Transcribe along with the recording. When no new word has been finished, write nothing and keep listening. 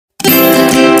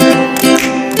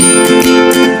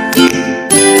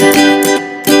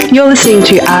You're listening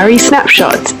to RE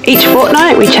Snapshots. Each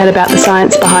fortnight we chat about the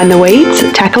science behind the weeds,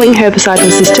 tackling herbicide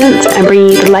resistance and bringing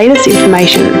you the latest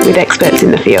information with experts in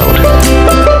the field.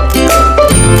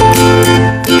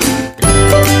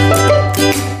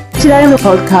 Today on the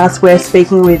podcast we're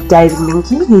speaking with David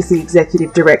Minke. He's the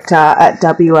Executive Director at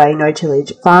WA No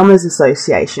Tillage Farmers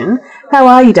Association. How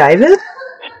are you, David?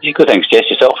 Yeah, good, thanks, Jess.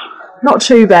 Yourself? Not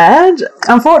too bad.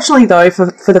 Unfortunately, though,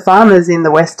 for the farmers in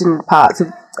the western parts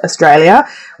of Australia,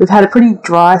 we've had a pretty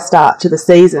dry start to the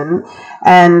season,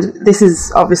 and this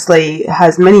is obviously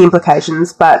has many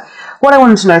implications, but what I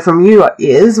wanted to know from you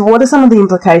is, what are some of the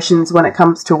implications when it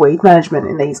comes to weed management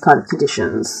in these kind of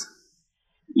conditions?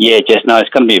 Yeah, Jess, no, it's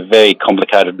going to be very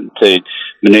complicated to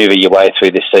manoeuvre your way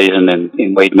through this season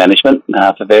in weed management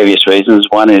for various reasons.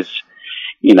 One is,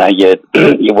 you know, your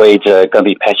weeds are going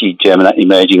to be patchy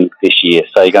emerging this year,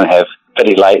 so you're going to have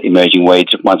pretty late emerging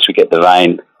weeds once we get the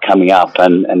rain coming up,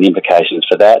 and the implications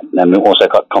for that. And we've also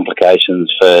got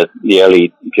complications for the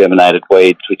early germinated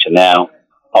weeds, which are now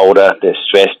older, they're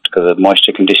stressed because of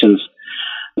moisture conditions.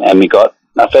 And we've got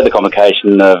a further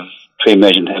complication of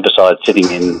pre-emergent herbicides sitting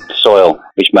in soil,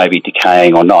 which may be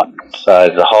decaying or not. So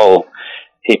there's a whole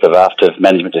heap of after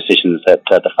management decisions that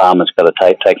the farmer's got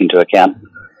to take into account.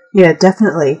 Yeah,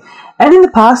 definitely. And in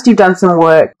the past, you've done some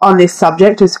work on this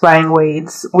subject of spraying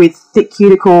weeds with thick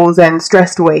cuticles and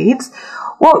stressed weeds.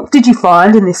 What did you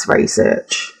find in this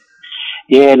research?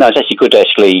 Yeah, no, it's actually good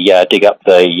to dig up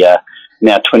the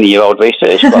now 20-year-old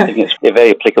research. But I think it's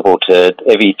very applicable to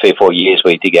every 3 or 4 years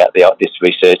we dig out this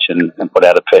research and put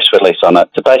out a press release on it.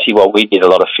 So basically what we did a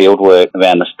lot of field work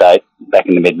around the state back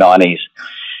in the mid-90s,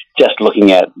 just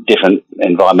looking at different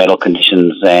environmental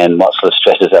conditions and what sort of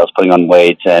stresses that was putting on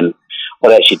weeds and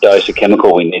what actually dose of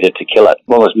chemical we needed to kill it.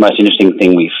 What was the most interesting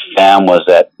thing we found was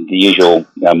that the usual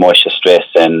moisture stress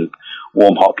and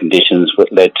warm, hot conditions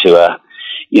led to a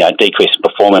decrease in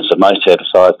performance of most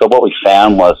herbicides. But what we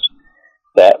found was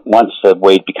that once the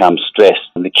weed becomes stressed,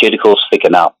 the cuticles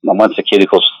thicken up. And once the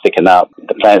cuticles thicken up,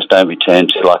 the plants don't return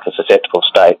to like a susceptible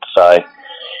state. So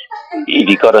if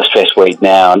you've got a stressed weed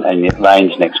now and it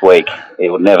rains next week, it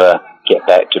will never get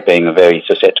back to being a very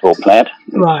susceptible plant.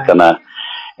 Right.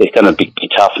 It's going to be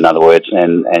tough, in other words,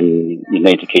 and you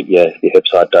need to keep your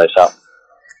herbicide dose up.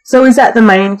 So is that the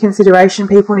main consideration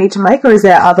people need to make, or is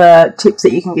there other tips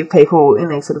that you can give people in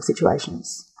these sort of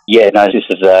situations? Yeah, no, this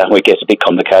is where it gets a bit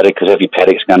complicated because every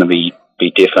paddock's going to be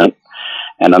different.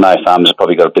 And I know farmers have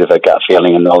probably got a bit of a gut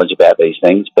feeling and knowledge about these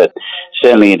things, but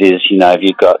certainly it is, if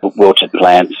you've got wilted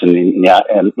plants and in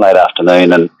late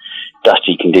afternoon and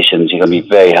dusty conditions, you're going to be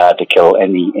very hard to kill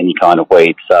any kind of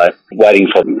weed. So waiting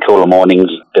for cooler mornings,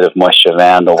 a bit of moisture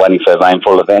around, or waiting for a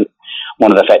rainfall event.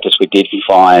 One of the factors we did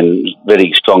find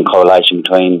really strong correlation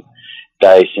between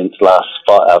days since last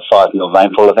 5 mil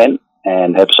rainfall event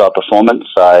and herbicide performance.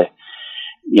 So,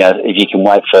 if you can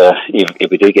wait for,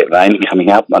 if we do get rain coming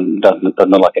up, it doesn't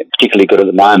look like it's particularly good at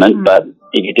the moment, but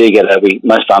if you do get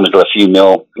most farmers got a few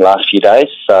mil the last few days,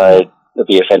 so it'll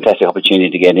be a fantastic opportunity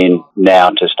to get in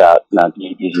now to start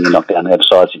using the knockdown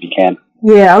herbicides if you can.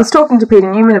 Yeah, I was talking to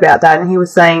Peter Newman about that, and he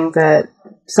was saying that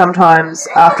sometimes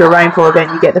after a rainfall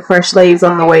event you get the fresh leaves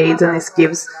on the weeds, and this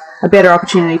gives a better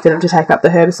opportunity for them to take up the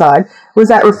herbicide. Was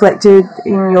that reflected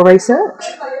in your research?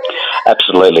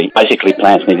 Absolutely. Basically,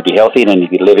 plants need to be healthy, they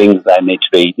need to be living, they need to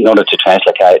be, in order to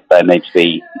translocate, they need to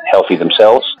be healthy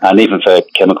themselves. And even for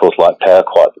chemicals like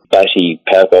paraquat, basically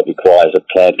paraquat requires a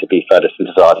plant to be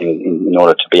photosynthesizing in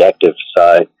order to be active.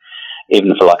 So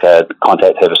even for like a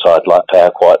contact herbicide like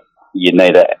paraquat, you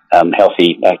need a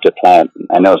healthy, active plant.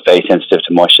 And that was very sensitive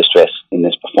to moisture stress in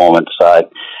this performance. So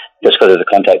just because it's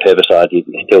a contact herbicide, you've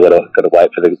still got to wait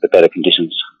for the better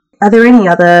conditions. Are there any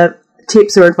other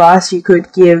tips or advice you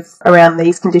could give around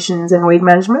these conditions and weed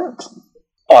management?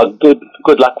 Oh, good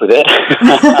luck with it.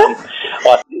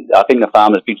 I think the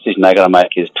farmers' big decision they're going to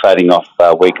make is trading off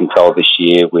weed control this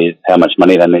year with how much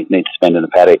money they need to spend in the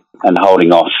paddock, and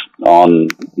holding off on,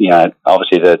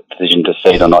 obviously the decision to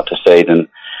seed or not to seed, and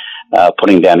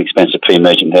putting down expensive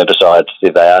pre-emergent herbicides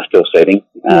if they are still seeding.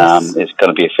 Yes. It's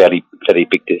going to be a fairly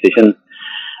big decision.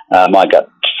 My gut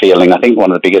feeling, I think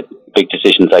one of the big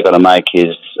decisions they've got to make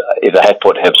is if they have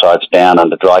put herbicides down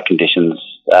under dry conditions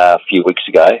a few weeks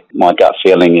ago, my gut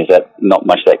feeling is that not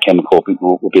much of that chemical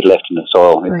will be left in the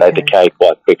soil. Okay. They decay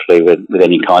quite quickly with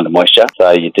any kind of moisture.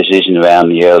 So your decision around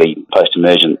the early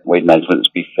post-emergent weed management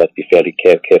has to be fairly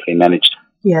carefully managed.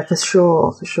 Yeah, for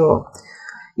sure.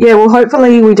 Yeah, well,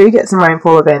 hopefully we do get some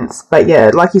rainfall events. But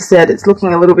yeah, like you said, it's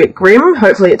looking a little bit grim.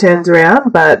 Hopefully it turns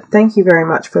around. But thank you very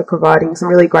much for providing some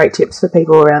really great tips for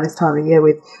people around this time of year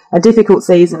with a difficult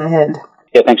season ahead.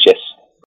 Yeah, thanks, Jess.